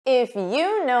If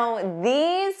you know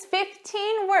these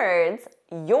 15 words,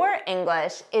 your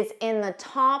English is in the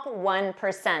top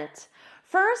 1%.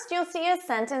 First, you'll see a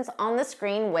sentence on the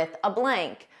screen with a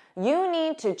blank. You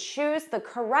need to choose the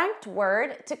correct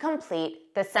word to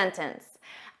complete the sentence.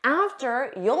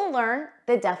 After, you'll learn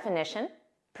the definition,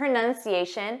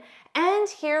 pronunciation, and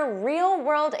hear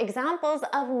real-world examples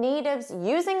of natives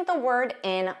using the word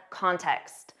in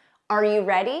context. Are you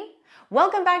ready?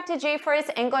 Welcome back to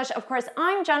JForrest English. Of course,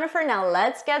 I'm Jennifer. Now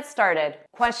let's get started.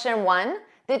 Question 1.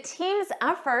 The team's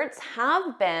efforts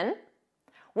have been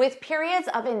with periods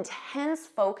of intense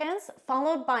focus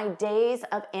followed by days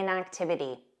of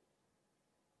inactivity.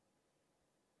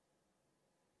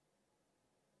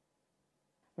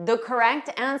 The correct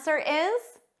answer is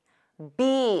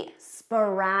B,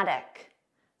 sporadic.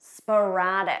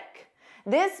 Sporadic.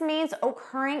 This means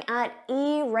occurring at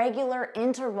irregular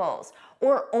intervals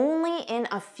or only in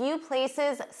a few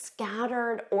places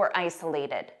scattered or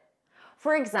isolated.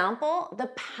 For example, the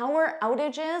power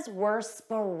outages were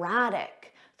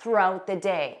sporadic throughout the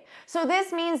day. So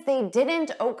this means they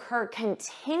didn't occur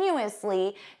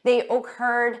continuously, they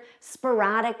occurred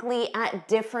sporadically at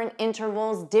different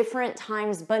intervals, different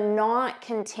times, but not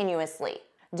continuously.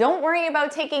 Don't worry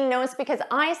about taking notes because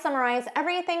I summarize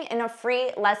everything in a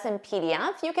free lesson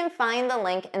PDF. You can find the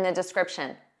link in the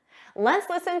description. Let's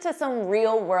listen to some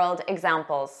real-world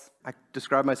examples. I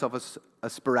describe myself as a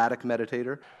sporadic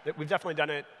meditator. We've definitely done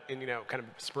it in, kind of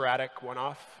sporadic,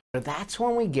 one-off. That's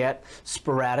when we get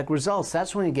sporadic results.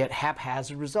 That's when we get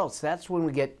haphazard results. That's when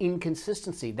we get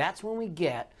inconsistency. That's when we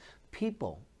get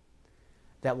people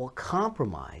that will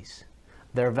compromise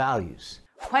their values.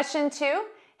 Question 2,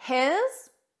 his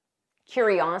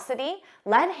curiosity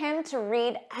led him to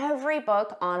read every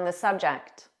book on the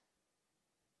subject.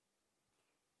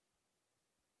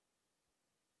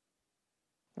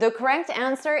 The correct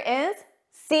answer is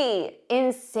C,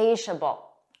 insatiable.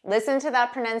 Listen to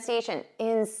that pronunciation,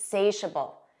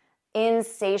 insatiable,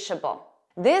 insatiable.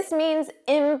 This means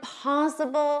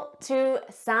impossible to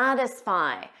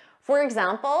satisfy. For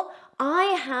example, I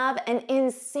have an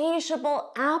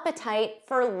insatiable appetite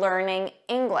for learning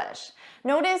English.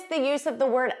 Notice the use of the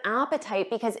word appetite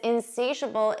because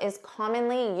insatiable is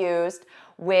commonly used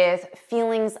with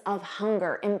feelings of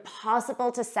hunger,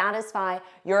 impossible to satisfy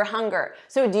your hunger.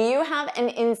 So do you have an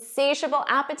insatiable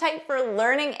appetite for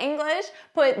learning English?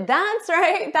 Put that's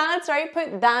right,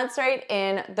 put that's right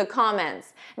in the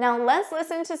comments. Now let's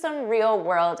listen to some real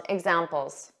world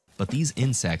examples. But these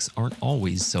insects aren't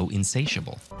always so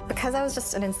insatiable. Because I was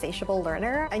just an insatiable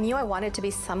learner, I knew I wanted to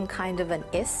be some kind of an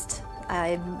ist.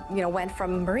 I went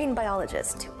from marine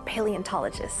biologist to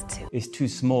paleontologist to... It's too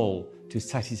small to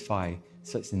satisfy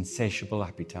such insatiable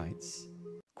appetites.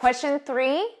 Question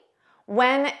 3.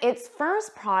 When its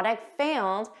first product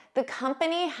failed, the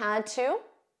company had to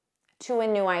a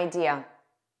new idea.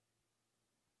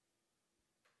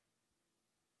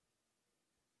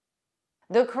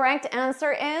 The correct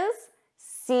answer is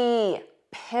C,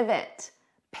 pivot,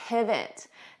 pivot.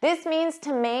 This means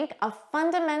to make a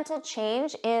fundamental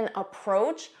change in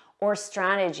approach or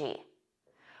strategy.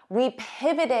 We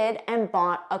pivoted and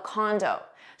bought a condo.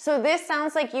 So this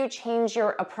sounds like you changed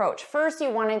your approach. First, you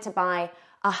wanted to buy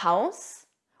a house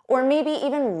or maybe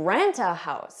even rent a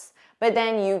house, but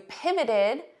then you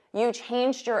pivoted, you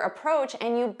changed your approach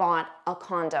and you bought a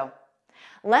condo.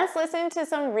 Let's listen to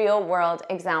some real world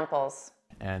examples.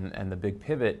 And the big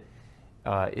pivot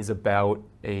is about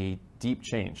a deep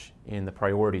change in the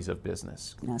priorities of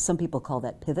business. Now, some people call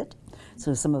that pivot.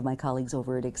 So some of my colleagues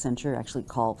over at Accenture actually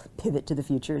call pivot to the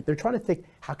future. They're trying to think,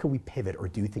 how can we pivot or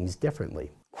do things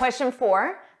differently? Question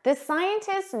 4. The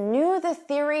scientists knew the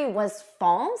theory was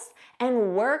false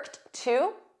and worked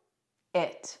to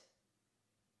it.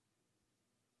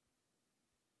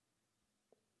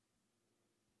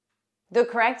 The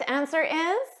correct answer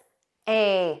is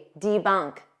A,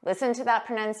 debunk. Listen to that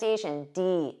pronunciation,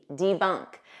 D, debunk.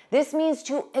 This means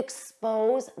to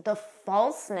expose the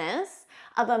falseness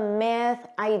of a myth,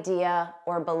 idea,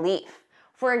 or belief.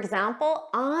 For example,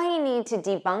 I need to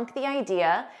debunk the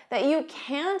idea that you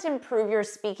can't improve your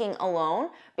speaking alone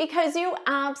because you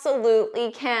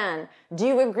absolutely can. Do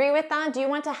you agree with that? Do you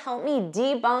want to help me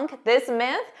debunk this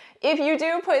myth? If you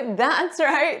do, put that's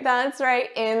right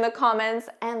in the comments,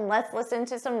 and let's listen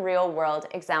to some real world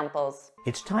examples.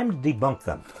 It's time to debunk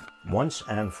them once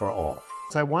and for all.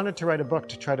 So I wanted to write a book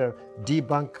to try to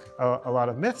debunk a lot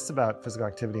of myths about physical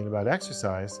activity and about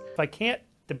exercise. If I can't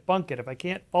debunk it, if I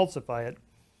can't falsify it,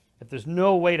 if there's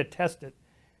no way to test it,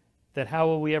 then how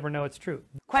will we ever know it's true?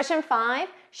 Question 5,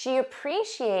 she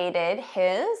appreciated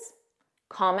his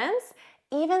comments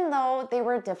even though they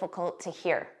were difficult to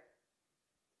hear.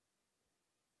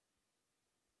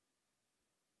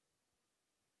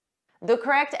 The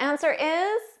correct answer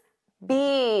is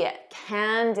B,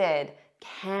 candid,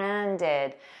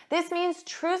 candid. This means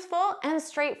truthful and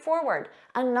straightforward.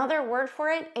 Another word for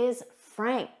it is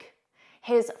frank.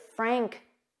 His frank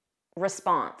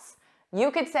response.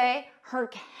 You could say her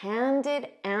candid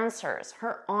answers,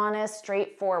 her honest,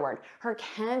 straightforward. Her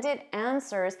candid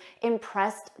answers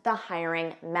impressed the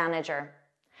hiring manager.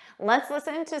 Let's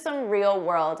listen to some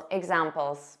real-world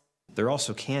examples. They're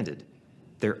also candid.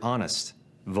 They're honest,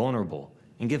 vulnerable,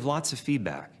 and give lots of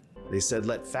feedback. They said,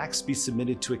 let facts be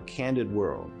submitted to a candid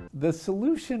world. The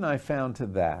solution I found to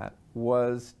that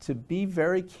was to be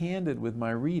very candid with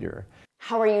my reader.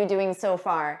 How are you doing so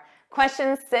far?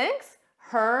 Question 6,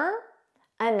 her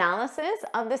analysis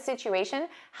of the situation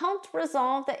helped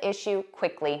resolve the issue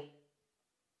quickly.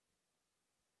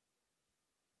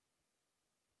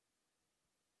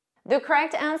 The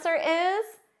correct answer is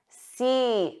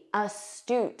C,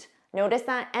 astute. Notice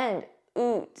that end,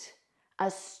 oot,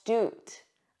 astute,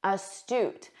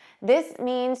 astute. This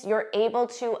means you're able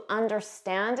to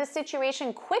understand a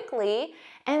situation quickly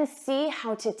and see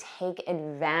how to take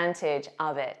advantage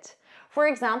of it. For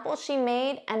example, she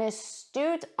made an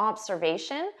astute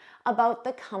observation about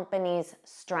the company's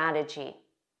strategy.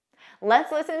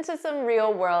 Let's listen to some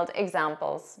real-world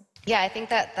examples. Yeah, I think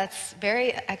that's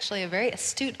actually a very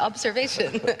astute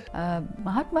observation.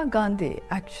 Mahatma Gandhi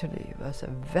actually was a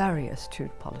very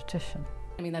astute politician.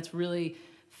 I mean, that's really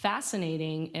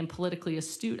fascinating and politically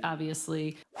astute,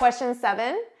 obviously. Question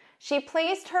 7, she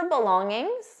placed her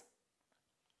belongings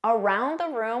around the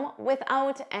room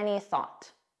without any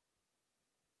thought.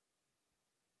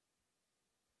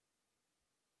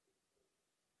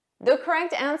 The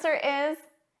correct answer is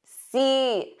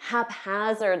C,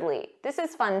 haphazardly. This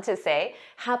is fun to say,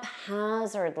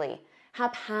 haphazardly,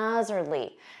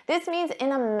 haphazardly. This means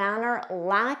in a manner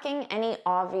lacking any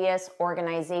obvious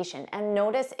organization, and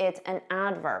notice it's an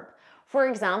adverb. For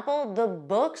example, the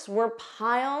books were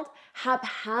piled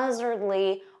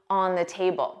haphazardly on the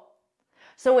table.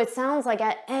 So it sounds like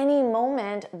at any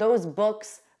moment those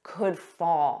books could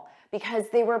fall because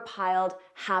they were piled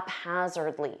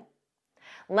haphazardly.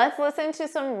 Let's listen to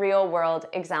some real-world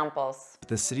examples.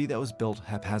 The city that was built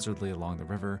haphazardly along the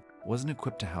river wasn't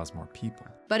equipped to house more people.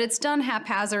 But it's done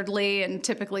haphazardly and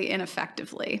typically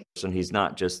ineffectively. And he's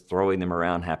not just throwing them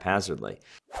around haphazardly.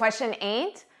 Question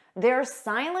 8, their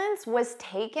silence was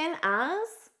taken as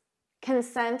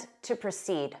consent to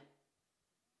proceed.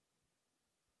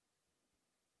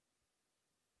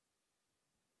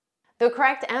 The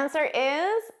correct answer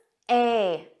is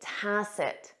A,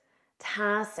 tacit,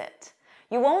 tacit.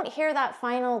 You won't hear that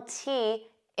final T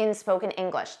in spoken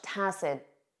English, tacit,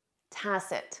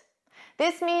 tacit.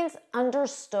 This means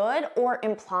understood or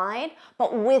implied,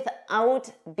 but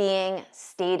without being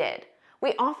stated.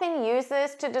 We often use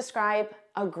this to describe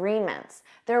agreements.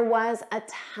 There was a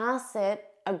tacit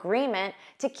agreement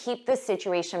to keep the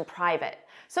situation private.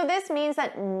 So this means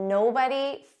that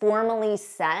nobody formally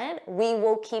said, we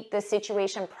will keep the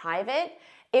situation private.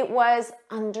 It was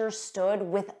understood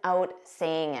without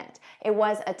saying it. It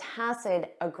was a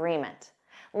tacit agreement.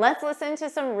 Let's listen to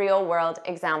some real-world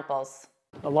examples.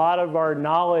 A lot of our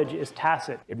knowledge is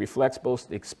tacit. It reflects both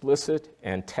explicit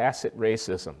and tacit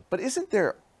racism. But isn't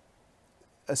there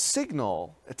a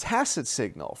signal, a tacit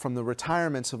signal, from the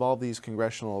retirements of all these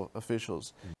congressional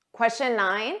officials? Question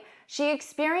 9, she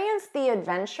experienced the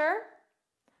adventure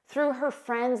through her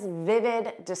friend's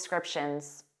vivid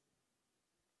descriptions.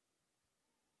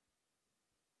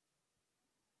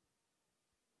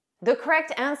 The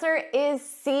correct answer is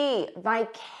C,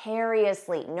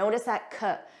 vicariously. Notice that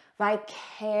K,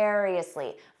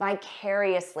 vicariously,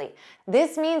 vicariously.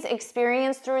 This means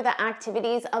experience through the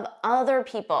activities of other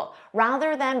people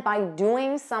rather than by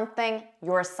doing something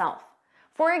yourself.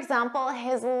 For example,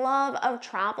 his love of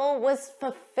travel was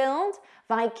fulfilled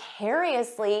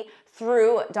vicariously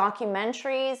through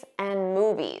documentaries and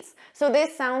movies. So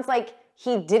this sounds like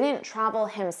he didn't travel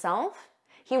himself.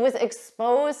 He was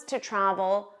exposed to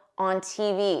travel on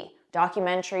TV,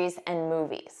 documentaries, and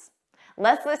movies.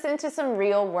 Let's listen to some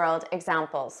real-world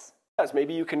examples.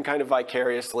 Maybe you can kind of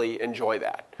vicariously enjoy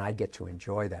that. I get to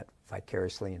enjoy that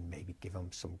vicariously and maybe give them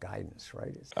some guidance,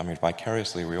 right? I mean,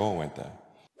 vicariously, we all went there.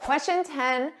 Question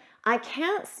 10, I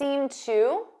can't seem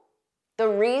to, the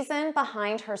reason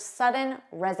behind her sudden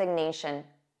resignation.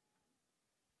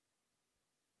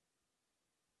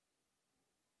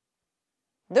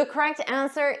 The correct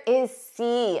answer is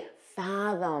C,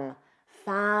 fathom,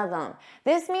 fathom.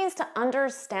 This means to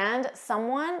understand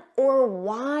someone or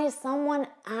why someone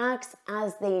acts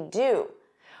as they do.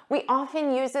 We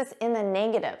often use this in the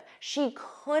negative. She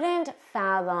couldn't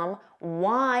fathom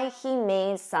why he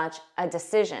made such a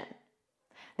decision.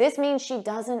 This means she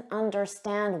doesn't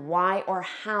understand why or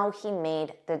how he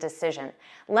made the decision.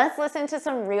 Let's listen to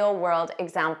some real-world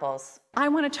examples. I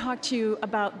want to talk to you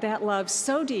about that love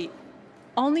so deep,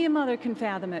 only a mother can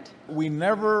fathom it. We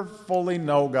never fully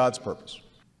know God's purpose.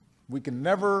 We can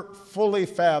never fully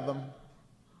fathom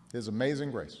His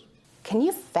amazing grace. Can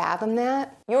you fathom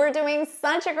that? You're doing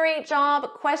such a great job.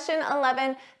 Question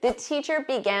 11, the teacher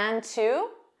began to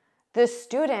the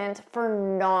student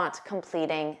for not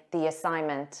completing the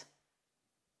assignment.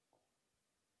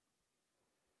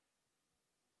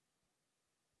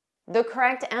 The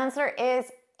correct answer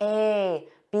is A,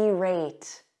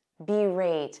 berate.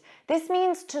 Berate. This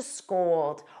means to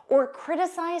scold or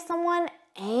criticize someone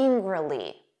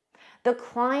angrily. The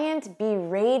client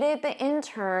berated the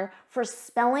intern for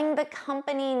spelling the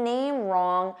company name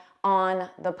wrong on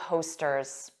the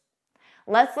posters.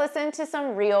 Let's listen to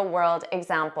some real-world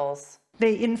examples.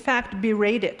 They in fact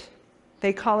berate it.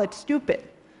 They call it stupid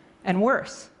and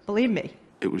worse, believe me.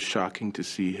 It was shocking to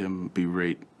see him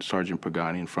berate Sergeant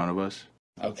Pagani in front of us.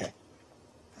 Okay,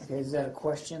 is that a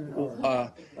question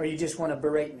or you just want to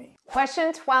berate me?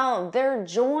 Question 12, their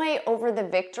joy over the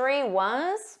victory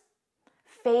was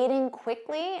fading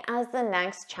quickly as the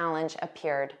next challenge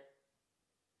appeared.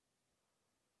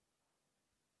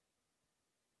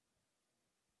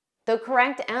 The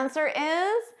correct answer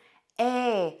is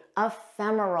A,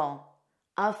 ephemeral.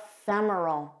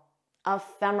 Ephemeral.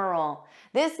 Ephemeral.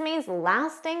 This means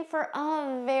lasting for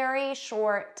a very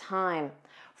short time.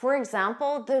 For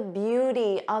example, the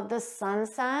beauty of the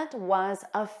sunset was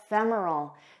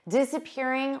ephemeral,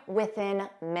 disappearing within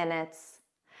minutes.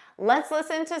 Let's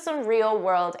listen to some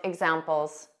real-world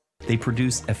examples. They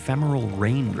produce ephemeral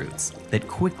rain roots that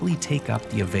quickly take up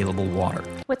the available water.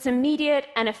 What's immediate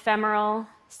and ephemeral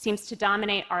seems to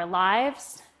dominate our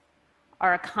lives,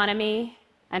 our economy,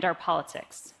 and our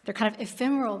politics. They're kind of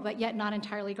ephemeral, but yet not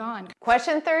entirely gone.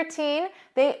 Question 13,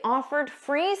 they offered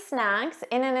free snacks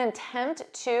in an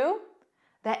attempt to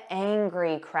the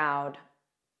angry crowd.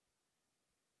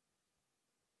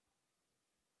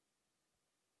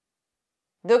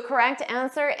 The correct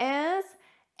answer is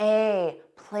A,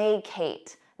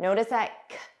 placate. Notice that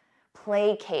K,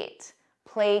 placate,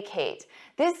 placate.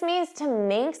 This means to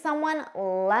make someone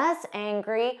less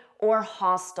angry or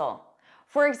hostile.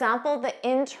 For example, the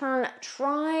intern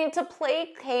tried to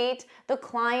placate the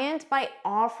client by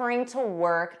offering to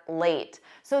work late.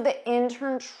 So the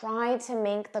intern tried to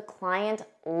make the client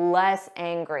less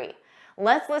angry.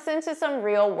 Let's listen to some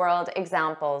real-world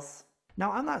examples.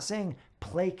 Now, I'm not saying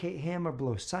placate him or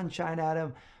blow sunshine at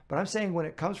him, but I'm saying when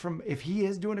it comes from, if he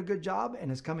is doing a good job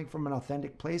and is coming from an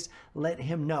authentic place, let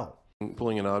him know.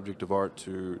 Pulling an object of art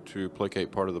to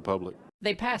placate part of the public.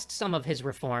 They passed some of his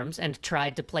reforms and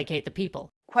tried to placate the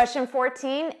people. Question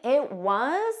 14, it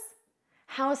was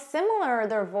how similar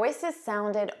their voices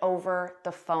sounded over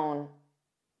the phone.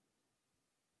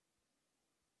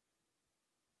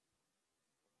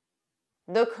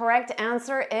 The correct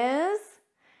answer is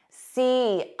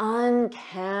C,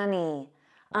 uncanny.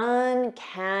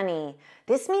 Uncanny.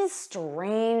 This means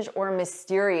strange or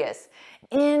mysterious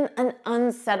in an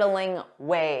unsettling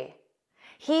way.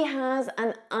 He has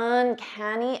an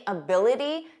uncanny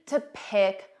ability to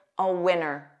pick a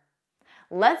winner.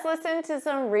 Let's listen to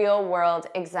some real-world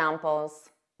examples.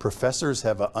 Professors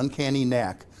have an uncanny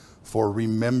knack for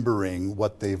remembering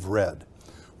what they've read,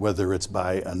 whether it's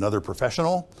by another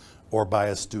professional or by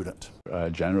a student.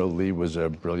 General Lee was a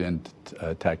brilliant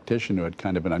tactician who had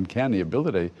kind of an uncanny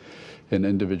ability in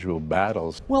individual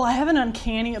battles. Well, I have an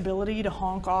uncanny ability to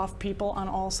honk off people on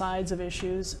all sides of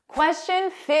issues. Question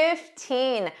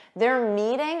 15. Their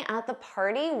meeting at the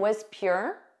party was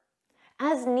pure,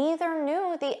 as neither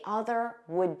knew the other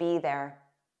would be there.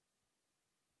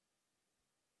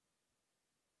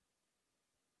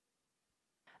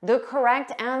 The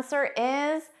correct answer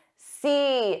is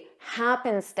C,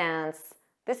 happenstance.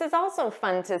 This is also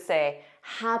fun to say,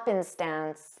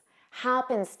 happenstance,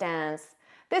 happenstance.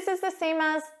 This is the same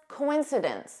as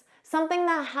coincidence, something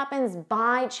that happens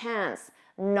by chance,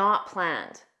 not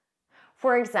planned.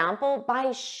 For example,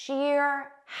 by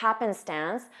sheer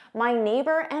happenstance, my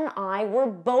neighbor and I were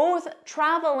both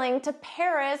traveling to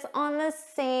Paris on the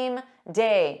same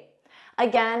day.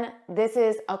 Again, this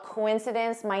is a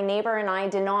coincidence. My neighbor and I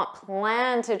did not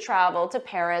plan to travel to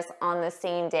Paris on the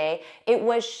same day. It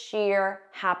was sheer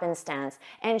happenstance.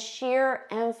 And sheer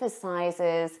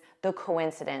emphasizes the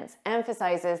coincidence,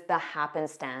 emphasizes the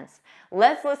happenstance.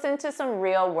 Let's listen to some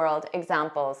real-world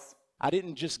examples. I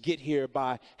didn't just get here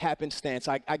by happenstance.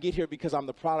 I get here because I'm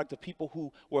the product of people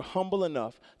who were humble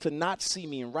enough to not see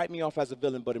me and write me off as a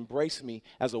villain, but embrace me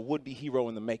as a would-be hero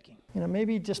in the making. You know,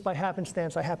 maybe just by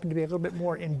happenstance, I happen to be a little bit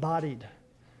more embodied.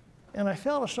 And I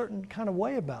felt a certain kind of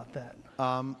way about that.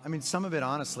 I mean, some of it,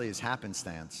 honestly, is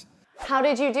happenstance. How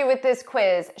did you do with this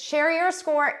quiz? Share your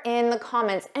score in the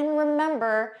comments. And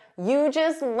remember, you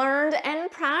just learned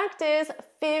and practiced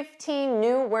 15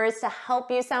 new words to help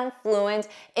you sound fluent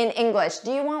in English.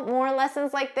 Do you want more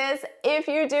lessons like this? If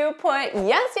you do, put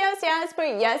yes, yes, yes, put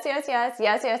yes, yes, yes,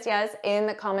 yes, yes, yes in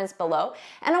the comments below.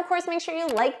 And of course, make sure you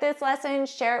like this lesson,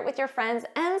 share it with your friends,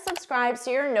 and subscribe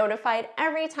so you're notified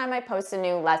every time I post a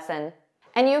new lesson.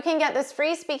 And you can get this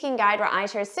free speaking guide where I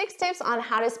share 6 tips on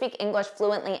how to speak English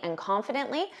fluently and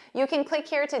confidently. You can click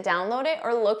here to download it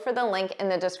or look for the link in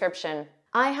the description.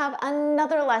 I have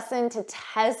another lesson to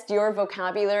test your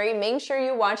vocabulary. Make sure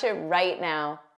you watch it right now.